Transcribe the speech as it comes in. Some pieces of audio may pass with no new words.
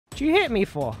What'd you hit me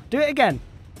for? Do it again.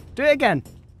 Do it again.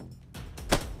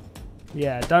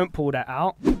 Yeah, don't pull that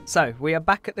out. So, we are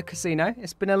back at the casino.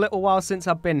 It's been a little while since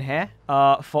I've been here,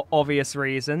 for obvious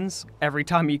reasons. Every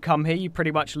time you come here, you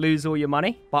pretty much lose all your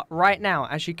money. But right now,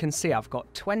 as you can see, I've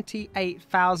got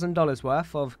 $28,000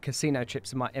 worth of casino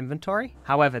chips in my inventory.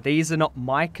 However, these are not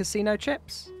my casino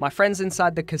chips. My friend's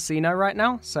inside the casino right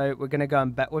now, so we're going to go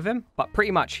and bet with him. But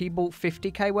pretty much, he bought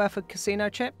 50k worth of casino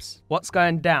chips. What's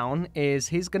going down is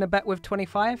he's going to bet with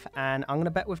 25, and I'm going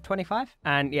to bet with 25.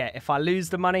 And yeah, if I lose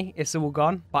the money, it's all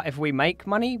gone. But if we make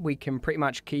money, we can pretty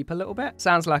much keep a little bit.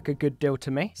 Sounds like a good deal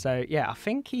to me. So yeah, I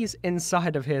think he's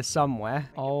inside of here somewhere.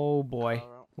 Oh boy,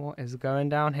 what is going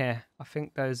down here? I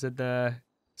think those are the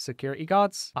security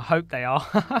guards. I hope they are.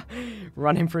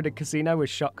 Running through the casino with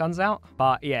shotguns out.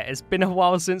 But yeah, it's been a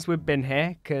while since we've been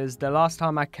here, because the last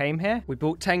time I came here, we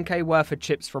bought 10k worth of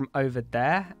chips from over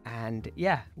there, and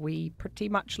yeah, we pretty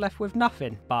much left with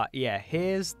nothing. But yeah,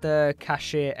 here's the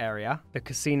cashier area, the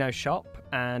casino shop,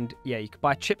 and yeah, you can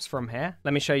buy chips from here.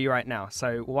 Let me show you right now.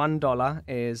 So $1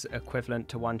 is equivalent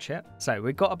to 1 chip. So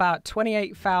we've got about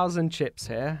 28,000 chips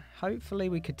here. Hopefully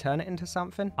we could turn it into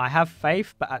something. I have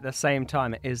faith, but at the same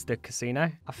time, it is the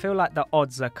casino. I feel like the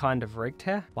odds are kind of rigged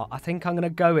here, but I think I'm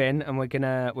gonna go in and we're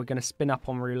gonna spin up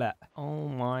on roulette. Oh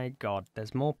my god,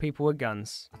 there's more people with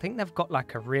guns. I think they've got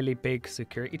like a really big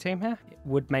security team here. It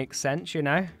would make sense, you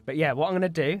know. But yeah, what I'm gonna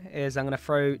do is I'm gonna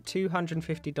throw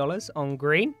 $250 on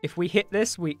green. If we hit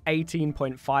this, we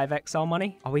 18.5x our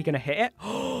money. Are we gonna hit it?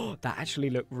 Oh, that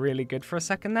actually looked really good for a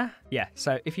second there. Yeah,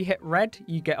 so if you hit red,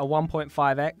 you get a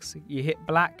 1.5x. You hit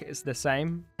black, it's the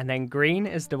same. And then green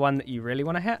is the one that you really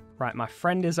want to hit. Right, my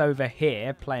friend is over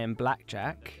here playing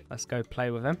blackjack. Let's go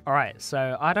play with him. All right,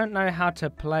 so I don't know how to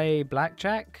play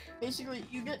blackjack. Basically,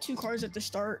 you get 2 cards at the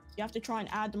start. You have to try and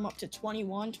add them up to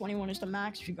 21. 21 is the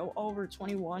max. If you go over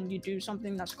 21, you do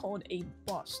something that's called a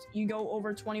bust. You go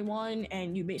over 21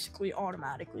 and you basically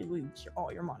automatically lose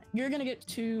all your money. You're gonna get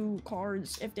 2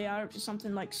 cards. If they add up to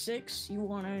something like 6, you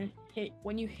want to hit.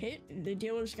 When you hit, the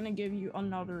dealer's gonna give you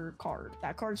another card.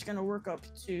 That card's gonna work up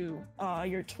to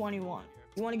your 21.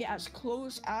 You want to get as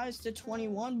close as to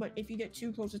 21, but if you get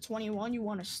too close to 21, you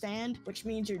want to stand, which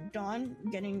means you're done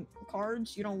getting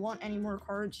cards. You don't want any more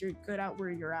cards. You're good at where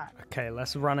you're at. Okay,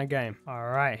 let's run a game.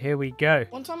 All right, here we go.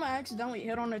 One time I accidentally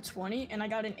hit on a 20 and I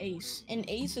got an ace. An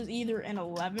ace is either an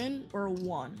 11 or a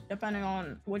 1, depending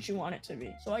on what you want it to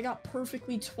be. So I got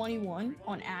perfectly 21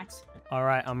 on accident. All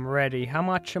right, I'm ready. How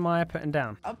much am I putting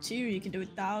down? Up to you. You can do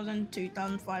 1,000,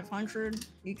 2,500.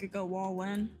 You could go all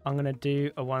in. I'm gonna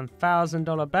do a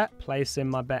 $1,000 bet. Place in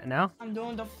my bet now. I'm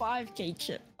doing the 5k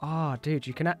chip. Oh, dude,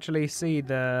 you can actually see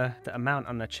the amount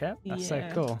on the chip. That's so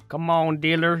Yeah. cool. Come on,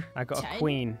 dealer. I got 10? a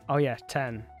queen. Oh yeah,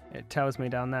 10. It tells me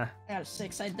down there. I got a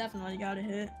 6. I definitely got a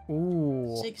hit.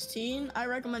 Ooh. 16. I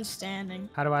recommend standing.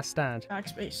 How do I stand?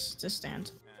 Backspace to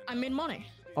stand. I made money.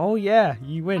 Oh yeah,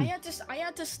 you win. I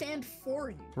had to stand for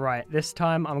you. Right, this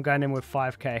time I'm going in with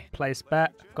 5k. Place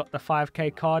bet. Got the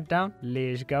 5k card down.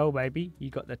 Let's go, baby. You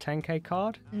got the 10k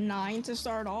card. 9 to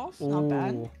start off. Not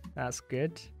bad. Ooh, that's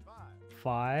good.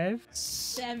 5.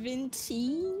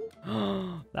 17.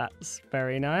 That's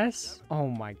very nice. Oh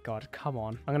my god, come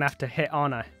on. I'm gonna have to hit,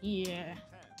 aren't I? Yeah.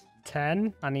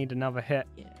 10. I need another hit.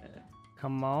 Yeah.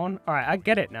 Come on. All right, I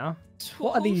get it now. 12.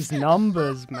 What are these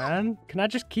numbers, man? Can I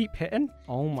just keep hitting?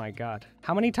 Oh my god.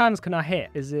 How many times can I hit?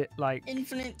 Is it like...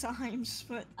 Infinite times,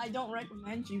 but I don't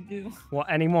recommend you do. What,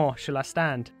 anymore? Shall I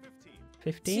stand?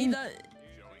 15? See the...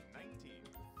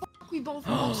 We both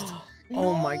lost.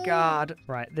 Oh my No. god.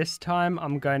 Right, this time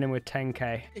I'm going in with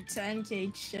 10k. The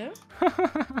 10k chip.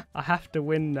 I have to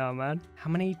win now, man.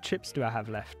 How many chips do I have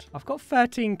left? I've got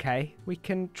 13k. We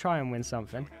can try and win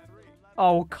something.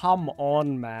 Oh, come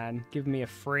on, man. Give me a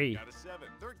free.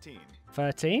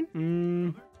 13?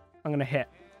 I'm gonna hit.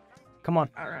 Come on.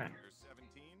 All right.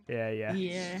 Yeah.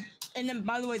 Yeah. And then,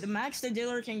 by the way, the max the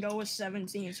dealer can go is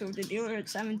 17. So if the dealer at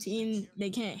 17, they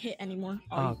can't hit anymore.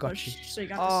 Oh, got you. So you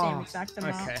got the same exact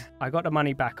amount. Okay. I got the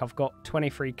money back. I've got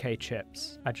 23k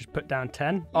chips. I just put down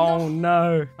 10. Oh,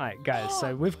 no. All right, guys.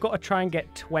 So we've got to try and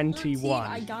get 21.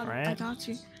 I got right? I got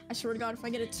you. I swear to God, if I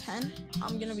get a 10,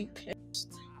 I'm going to be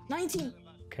pissed. 19.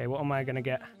 Okay, what am I going to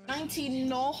get? 19,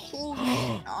 no. Holy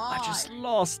God. I just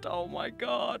lost. Oh, my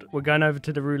God. We're going over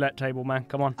to the roulette table, man.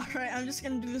 Come on. All right, I'm just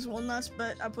going to do this one last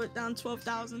bet. I put down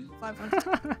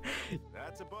 12,500.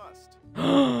 That's a bust.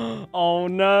 Oh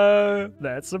no,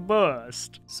 that's a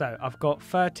bust. So I've got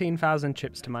 13,000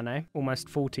 chips to my name, almost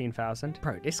 14,000.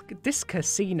 Bro, this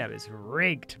casino is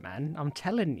rigged, man. I'm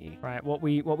telling you. Right, what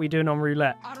we doing on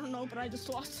roulette? I don't know, but I just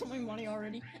lost so much money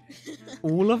already.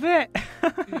 All of it?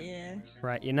 Yeah.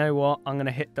 Right, you know what? I'm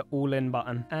gonna hit the all-in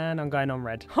button, and I'm going on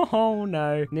red. Oh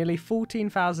no, nearly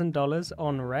 $14,000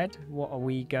 on red. What are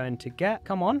we going to get?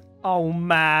 Come on. Oh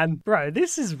man, bro,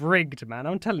 this is rigged, man.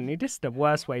 I'm telling you, this is the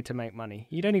worst way to make money.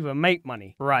 You don't even make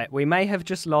money. Right, we may have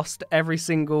just lost every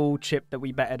single chip that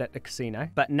we betted at the casino,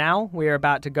 but now we're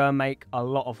about to go and make a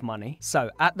lot of money. So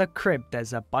at the crib,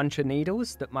 there's a bunch of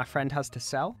needles that my friend has to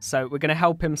sell. So we're gonna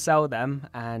help him sell them.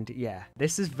 And yeah,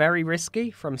 this is very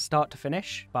risky from start to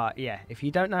finish. But yeah, if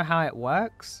you don't know how it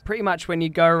works, pretty much when you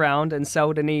go around and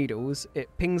sell the needles, it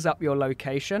pings up your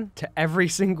location to every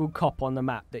single cop on the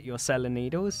map that you're selling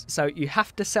needles. So you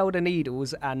have to sell the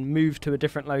needles and move to a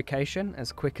different location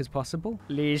as quick as possible.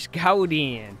 Let's go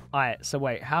then. Alright, so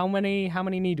wait, how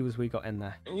many needles we got in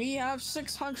there? We have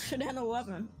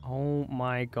 611. Oh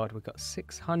my god, we've got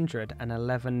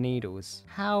 611 needles.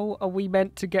 How are we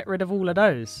meant to get rid of all of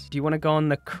those? Do you want to go on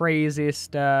the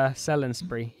craziest selling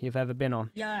spree you've ever been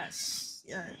on? Yes.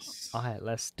 Yes. Alright,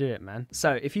 let's do it, man.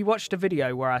 So, if you watched a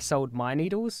video where I sold my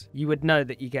needles, you would know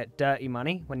that you get dirty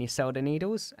money when you sell the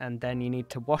needles, and then you need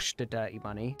to wash the dirty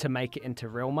money to make it into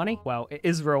real money. Well, it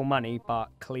is real money, but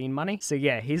clean money. So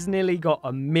yeah, he's nearly got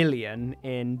 1 million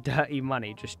in dirty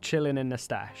money just chilling in the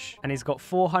stash. And he's got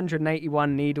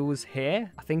 481 needles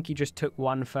here. I think he just took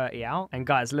 130 out. And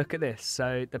guys, look at this.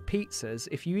 So the pizzas,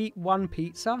 if you eat one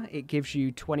pizza, it gives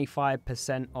you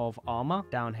 25% of armor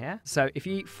down here. So if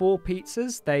you eat 4 pizzas,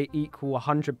 they equal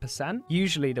 100%.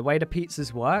 Usually the way the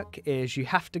pizzas work is you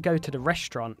have to go to the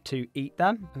restaurant to eat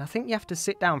them. And I think you have to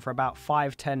sit down for about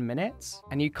 5-10 minutes.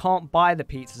 And you can't buy the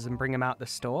pizzas and bring them out the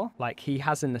store like he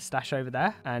has in the stash over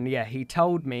there. And yeah, he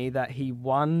told me that he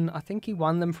won, I think he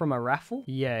won them from a raffle.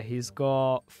 Yeah, he's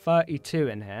got 32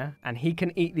 in here. And he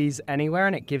can eat these anywhere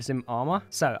and it gives him armor.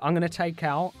 So I'm going to take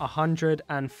out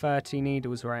 130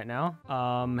 needles right now.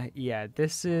 Yeah,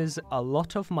 this is a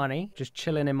lot of money just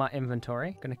chilling in my inventory.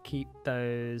 Gonna keep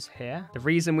those here. The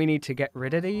reason we need to get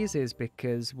rid of these is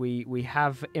because we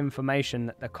have information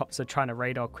that the cops are trying to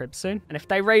raid our crib soon. And if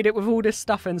they raid it with all this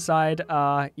stuff inside,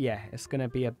 yeah, it's gonna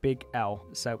be a big L.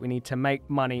 So we need to make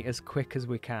money as quick as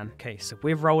we can. Okay, so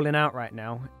we're rolling out right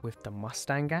now with the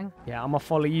Mustang gang. Yeah, I'm gonna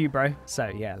follow you, bro.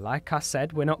 So yeah, like I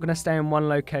said, we're not gonna stay in one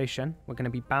location. We're gonna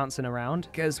be bouncing around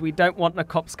because we don't want the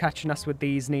cops catching us with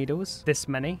these needles. This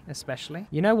many, especially.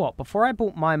 You know what? Before I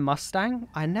bought my Mustang,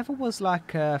 I never was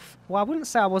like well, I wouldn't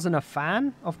say I wasn't a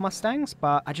fan of Mustangs,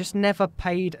 but I just never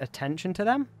paid attention to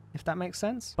them, if that makes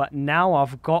sense. But now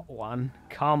I've got one.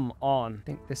 Come on. I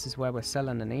think this is where we're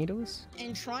selling the needles.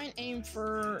 And try and aim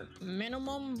for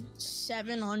minimum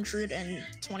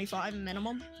 725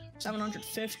 minimum.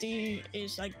 750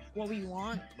 is like what we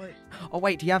want, but... Oh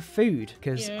wait, do you have food?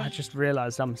 Because yeah. I just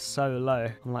realized I'm so low.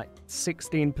 I'm like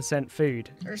 16% food.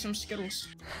 There's some Skittles.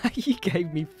 You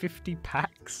gave me 50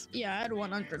 packs. Yeah, I had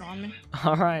 100 on me.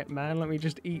 All right, man, let me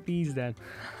just eat these then.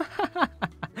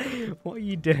 What are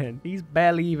you doing? These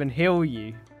barely even heal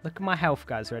you. Look at my health,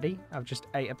 guys. Ready? I've just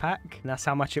ate a pack, and that's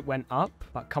how much it went up.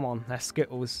 But come on, they're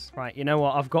Skittles. Right, you know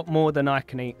what? I've got more than I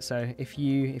can eat. So if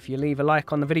you leave a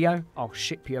like on the video, I'll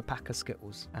ship you a pack of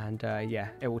Skittles. And yeah,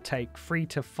 it will take 3,000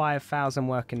 to 5,000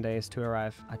 working days to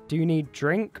arrive. I do need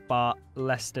drink, but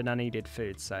less than I needed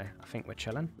food. So I think we're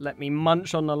chilling. Let me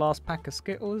munch on the last pack of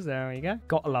Skittles. There we go.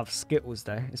 Gotta love Skittles,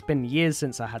 though. It's been years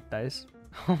since I had those.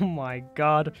 Oh my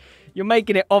god. You're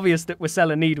making it obvious that we're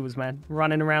selling needles, man.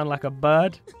 Running around like a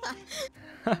bird.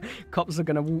 Cops are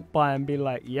gonna walk by and be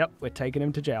like, yep, we're taking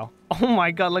him to jail. Oh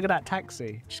my god, look at that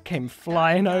taxi. Just came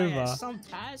flying over. Some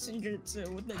passenger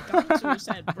too with the gun to his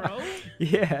head, bro.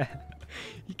 Yeah.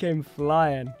 He came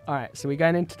flying. Alright, so we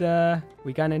going into the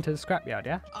scrapyard,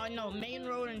 yeah? No, main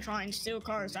road and try and steal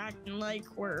cars, acting like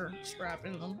we're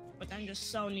scrapping them, but then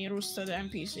just sell needles to the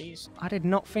NPCs. I did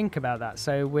not think about that.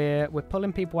 So we're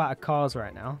pulling people out of cars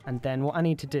right now, and then what I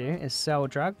need to do is sell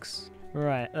drugs.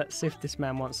 Right, let's see if this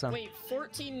man wants some. Wait,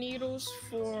 14 needles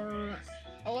for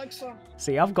Alexa.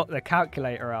 See, I've got the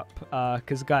calculator up,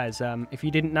 because guys, if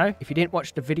you didn't know, if you didn't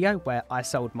watch the video where I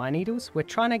sold my needles, we're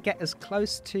trying to get as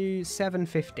close to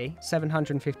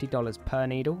 $750 per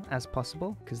needle as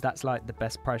possible, because that's like the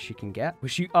best price you can get.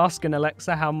 Was you asking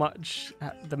Alexa how much,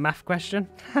 the math question?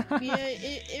 Yeah,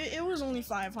 it was only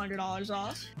 $500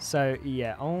 off. So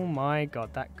yeah, oh my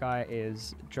god, that guy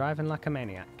is driving like a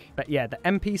maniac. But yeah, the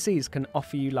NPCs can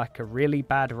offer you like a really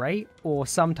bad rate, or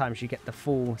sometimes you get the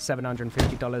full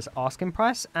 $750 asking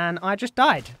price, and I just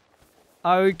died.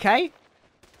 Okay.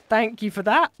 Thank you for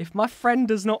that. If my friend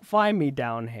does not find me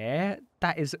down here,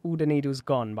 that is all the needles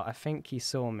gone, but I think he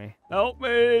saw me. Help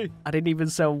me! I didn't even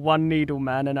sell one needle,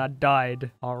 man, and I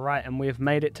died. All right, and we have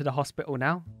made it to the hospital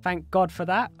now. Thank God for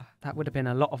that. That would have been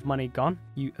a lot of money gone.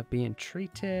 You are being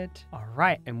treated. All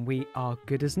right, and we are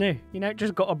good as new. You know,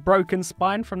 just got a broken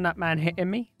spine from that man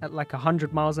hitting me at like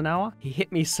 100 miles an hour. He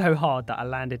hit me so hard that I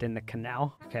landed in the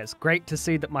canal. Okay, it's great to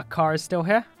see that my car is still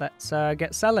here. Let's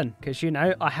get selling, because, you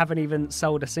know, I haven't even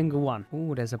sold a single one.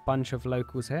 Oh, there's a bunch of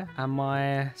locals here. Am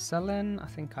I selling? I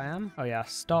think I am. Oh, yeah, I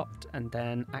stopped and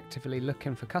then actively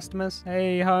looking for customers.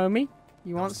 Hey, homie,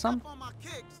 you want some? What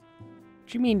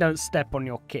do you mean don't step on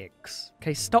your kicks?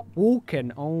 Okay, stop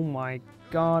walking. Oh my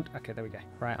God. Okay, there we go.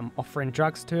 Right, I'm offering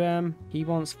drugs to him. He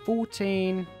wants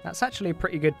 14. That's actually a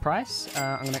pretty good price.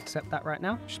 I'm going to accept that right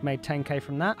now. Just made 10K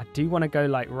from that. I do want to go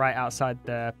like right outside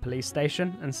the police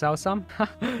station and sell some.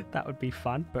 That would be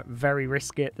fun, but very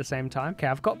risky at the same time. Okay,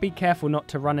 I've got to be careful not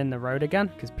to run in the road again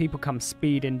because people come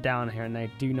speeding down here and they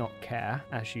do not care,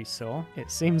 as you saw. It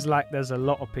seems like there's a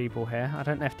lot of people here. I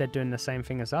don't know if they're doing the same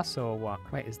thing as us or what.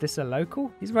 Wait, is this a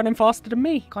local? He's running faster than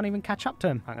me. Can't even catch up to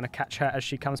him. I'm going to catch her as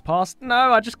she comes past. No,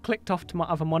 I just clicked off to my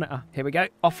other monitor. Here we go.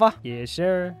 Offer. Yeah,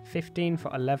 sure. 15 for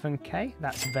 11K.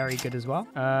 That's very good as well.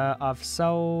 I've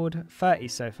sold 30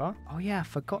 so far. Oh yeah, I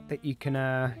forgot that you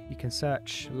can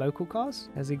search local cars.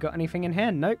 Has he got anything in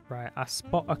here? Nope. Right, I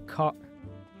spot a car.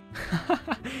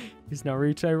 Is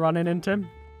Naruto running into him?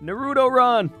 Naruto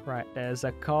run! Right, there's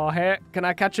a car here. Can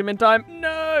I catch him in time?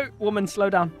 No! Woman,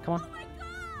 slow down. Come on.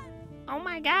 Oh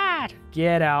my God.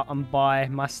 Get out and buy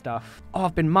my stuff. Oh,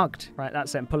 I've been mugged. Right,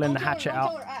 that's it. I'm pulling the hatchet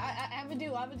out. I have a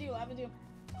deal.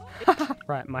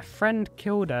 Right, my friend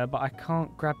killed her, but I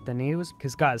can't grab the needles.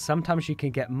 Because, guys, sometimes you can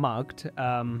get mugged.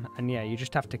 And, yeah, you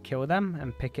just have to kill them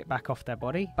and pick it back off their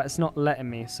body. But it's not letting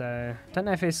me, so... I don't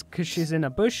know if it's because she's in a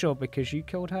bush or because you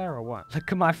killed her or what.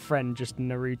 Look at my friend just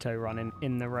Naruto running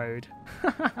in the road.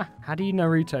 How do you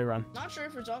Naruto run? Not sure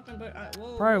if it's open, but...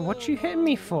 whoa, bro, what you hitting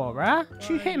me for, bruh? What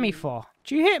you hitting me for? What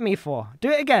you hit me for?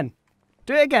 Do it again.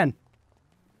 Do it again.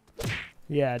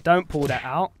 Yeah, don't pull that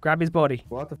out. Grab his body.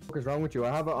 What the fuck is wrong with you?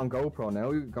 I have it on GoPro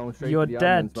now. You're going straight You're to the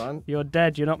dead. admins, man. You're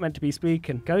dead. You're not meant to be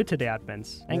speaking. Go to the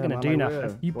admins. Ain't gonna man, do I nothing.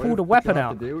 will. You Why pulled the a fuck weapon you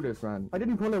have out. to do this, man? I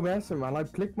didn't pull a weapon, man. I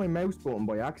clicked my mouse button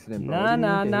by accident, bro.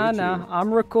 Nah.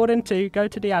 I'm recording too. Go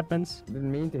to the admins. I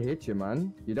didn't mean to hit you,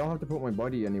 man. You don't have to put my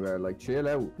body anywhere. Like, chill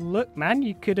out. Look, man,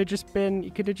 you could have just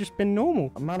been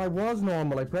normal. Man, I was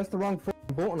normal. I pressed the wrong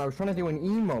fucking button. I was trying to do an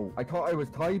emo. I thought I was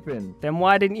typing. Then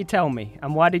why didn't you tell me?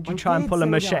 And why did you try and did pull a say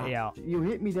machete that. out? You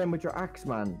hit me then with your axe,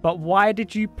 man. But why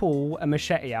did you pull a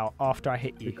machete out after I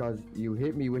hit you? Because you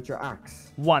hit me with your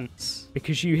axe. Once.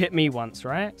 Because you hit me once,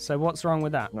 right? So what's wrong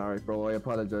with that? Alright, bro. I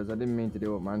apologize. I didn't mean to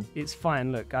do it, man. It's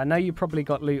fine. Look, I know you probably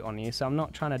got loot on you, so I'm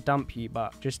not trying to dump you,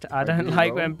 but just I don't do,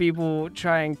 like bro. when people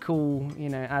try and call, you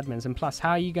know, admins. And plus,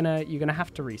 how are you gonna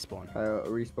have to respawn?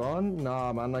 Respawn?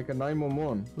 Nah, man. Like a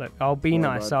 911. Look, I'll be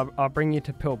Oh, nice. bad. I'll bring you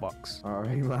to Pillbox.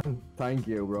 Alright, man. Thank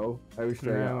you, bro. I was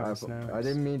straight. No I worries.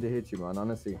 didn't mean to hit you, man.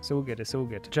 Honestly. It's all good. It's all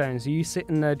good. Jones, you sit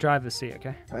in the driver's seat,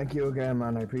 okay? Thank you again,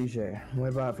 man. I appreciate it.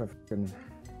 My bad for fucking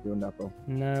doing that, bro.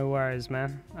 No worries,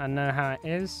 man. I know how it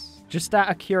is. Just out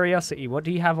of curiosity, what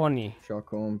do you have on you?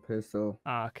 Shotgun, pistol.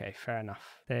 Ah, okay, fair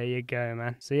enough. There you go,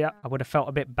 man. So yeah, I would have felt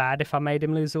a bit bad if I made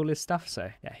him lose all his stuff. So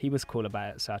yeah, he was cool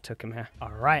about it, so I took him here.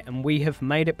 All right, and we have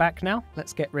made it back now.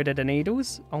 Let's get rid of the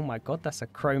needles. Oh my God, that's a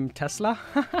chrome Tesla.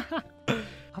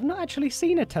 I've not actually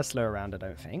seen a Tesla around, I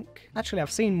don't think. Actually,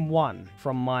 I've seen one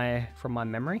from my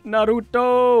memory.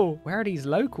 Naruto! Where are these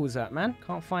locals at, man?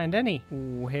 Can't find any.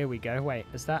 Ooh, here we go. Wait,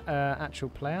 is that an actual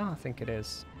player? I think it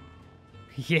is.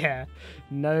 Yeah,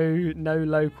 no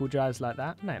local drives like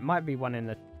that. No, it might be one in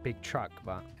the big truck,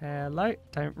 but hello,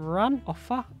 don't run.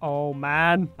 Offer. Oh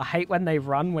man, I hate when they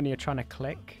run when you're trying to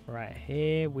click. Right,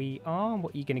 here we are.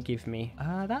 What are you gonna give me?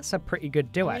 That's a pretty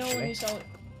good deal, Let me know when actually. you sell it.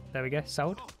 There we go,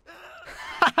 sold.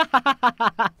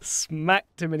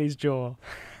 Smacked him in his jaw.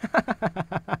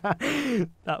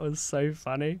 That was so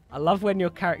funny. I love when your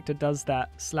character does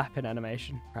that slapping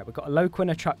animation. Right, we've got a local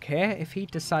in a truck here. If he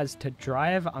decides to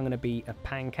drive, I'm gonna be a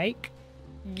pancake.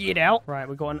 Get out. Right,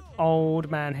 we've got an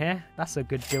old man here. That's a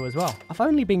good deal as well. I've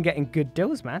only been getting good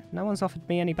deals, man. No one's offered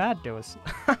me any bad deals.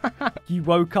 You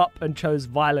woke up and chose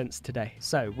violence today.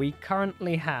 So we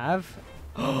currently have...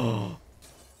 You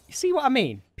see what I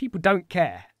mean? People don't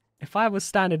care. If I was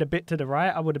standing a bit to the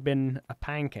right, I would have been a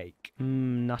pancake.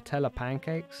 Nutella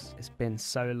pancakes. It's been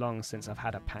so long since I've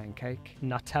had a pancake.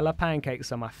 Nutella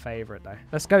pancakes are my favorite though.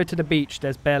 Let's go to the beach.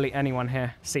 There's barely anyone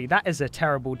here. See, that is a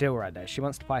terrible deal right there. She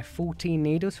wants to buy 14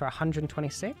 needles for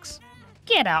 126.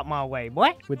 Get out my way,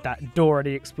 boy. With that Dora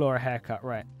the Explorer haircut,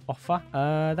 right. Offer.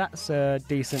 That's a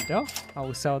decent deal. I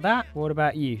will sell that. What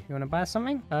about you? You want to buy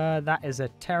something? That is a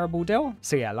terrible deal.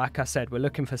 So yeah, like I said, we're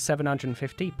looking for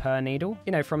 750 per needle.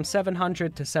 You know, from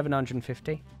 700 to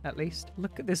 750 at least.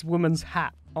 Look at this woman's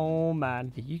hat. Oh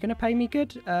man, are you gonna pay me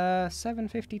good?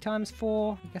 750 times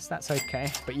 4. I guess that's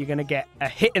okay. But you're gonna get a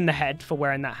hit in the head for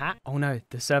wearing that hat. Oh no,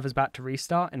 the server's about to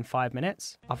restart in 5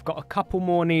 minutes. I've got a couple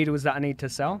more needles that I need to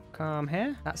sell. Come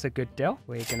here. That's a good deal.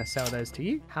 We're gonna sell those to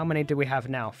you. How many do we have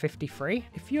now? 53?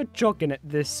 If you're jogging at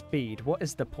this speed, what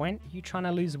is the point? Are you trying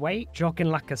to lose weight? Jogging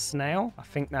like a snail? I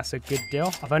think that's a good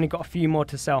deal. I've only got a few more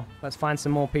to sell. Let's find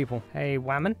some more people. Hey,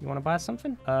 Whammon, you wanna buy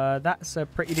something? That's a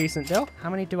pretty decent deal. How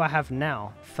many do I have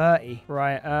now? 30.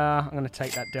 Right, I'm gonna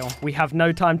take that deal. We have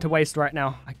no time to waste right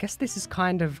now. I guess this is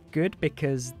kind of good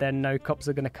because then no cops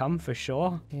are gonna come for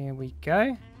sure. Here we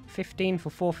go. 15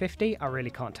 for 450. I really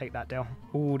can't take that deal.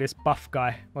 Ooh, this buff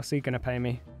guy. What's he gonna pay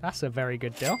me? That's a very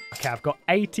good deal. Okay, I've got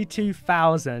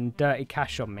 82,000 dirty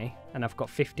cash on me. And I've got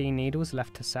 15 needles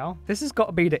left to sell. This has got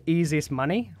to be the easiest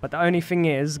money. But the only thing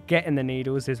is, getting the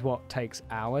needles is what takes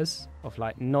hours of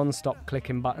like non-stop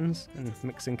clicking buttons and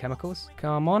mixing chemicals.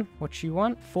 Come on, what you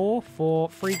want? 4 for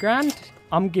 3 grand?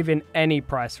 I'm giving any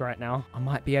price right now. I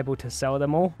might be able to sell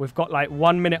them all. We've got like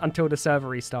 1 minute until the server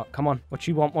restart. Come on, what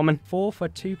you want, woman? 4 for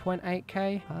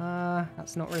 2.8k.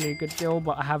 That's not really a good deal,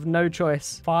 but I have no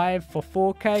choice. 5 for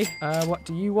 4k. What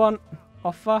do you want?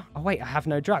 Offer. Oh wait, I have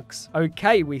no drugs.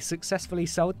 Okay, we successfully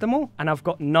sold them all and I've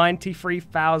got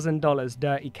 $93,000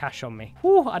 dirty cash on me.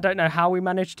 Whew, I don't know how we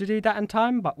managed to do that in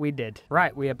time, but we did.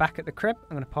 Right, we are back at the crib.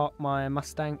 I'm gonna park my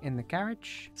Mustang in the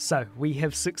garage. So we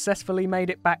have successfully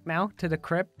made it back now to the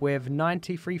crib with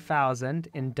 93,000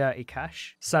 in dirty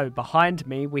cash. So behind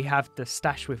me, we have the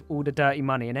stash with all the dirty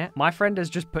money in it. My friend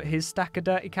has just put his stack of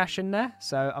dirty cash in there.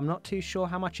 So I'm not too sure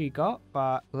how much he got,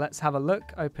 but let's have a look.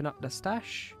 Open up the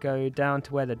stash, go down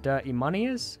to where the dirty money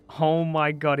is. Oh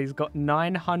my god, he's got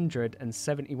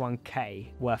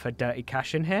 971k worth of dirty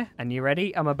cash in here. And you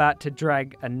ready? I'm about to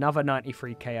drag another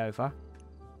 93k over.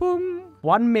 Boom.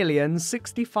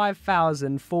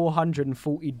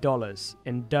 $1,065,440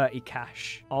 in dirty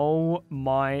cash. Oh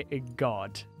my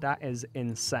god. That is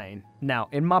insane. Now,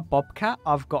 in my Bobcat,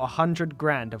 I've got 100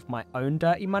 grand of my own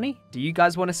dirty money. Do you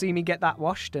guys want to see me get that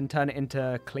washed and turn it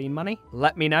into clean money?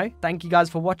 Let me know. Thank you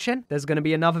guys for watching. There's going to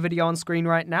be another video on screen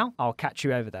right now. I'll catch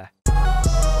you over there.